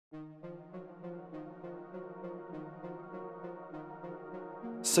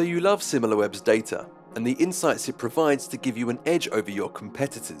So you love SimilarWeb's data and the insights it provides to give you an edge over your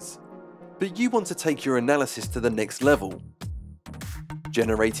competitors. But you want to take your analysis to the next level.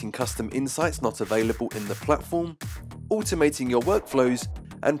 Generating custom insights not available in the platform, automating your workflows,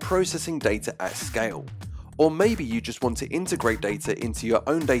 and processing data at scale. Or maybe you just want to integrate data into your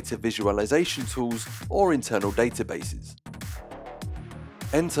own data visualization tools or internal databases.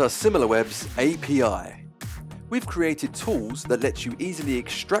 Enter SimilarWeb's API. We've created tools that let you easily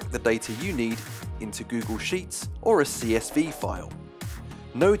extract the data you need into Google Sheets or a CSV file.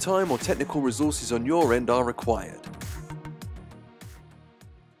 No time or technical resources on your end are required.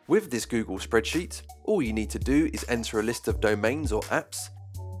 With this Google spreadsheet, all you need to do is enter a list of domains or apps,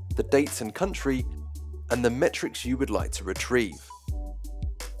 the dates and country, and the metrics you would like to retrieve.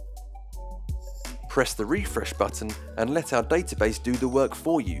 Press the refresh button and let our database do the work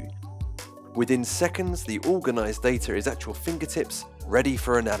for you. Within seconds, the organized data is at your fingertips, ready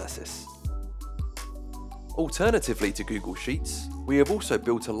for analysis. Alternatively to Google Sheets, we have also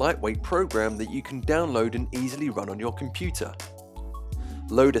built a lightweight program that you can download and easily run on your computer.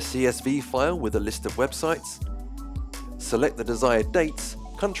 Load a CSV file with a list of websites, select the desired dates,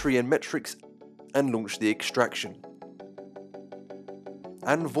 country and metrics, and launch the extraction.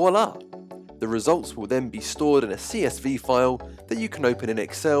 And voila! The results will then be stored in a CSV file that you can open in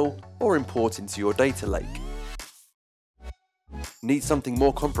Excel or import into your data lake. Need something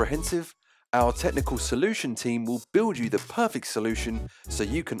more comprehensive? Our technical solution team will build you the perfect solution so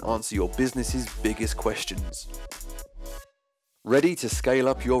you can answer your business's biggest questions. Ready to scale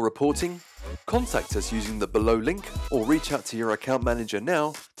up your reporting? Contact us using the below link or reach out to your account manager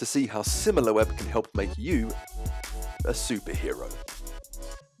now to see how SimilarWeb can help make you a superhero.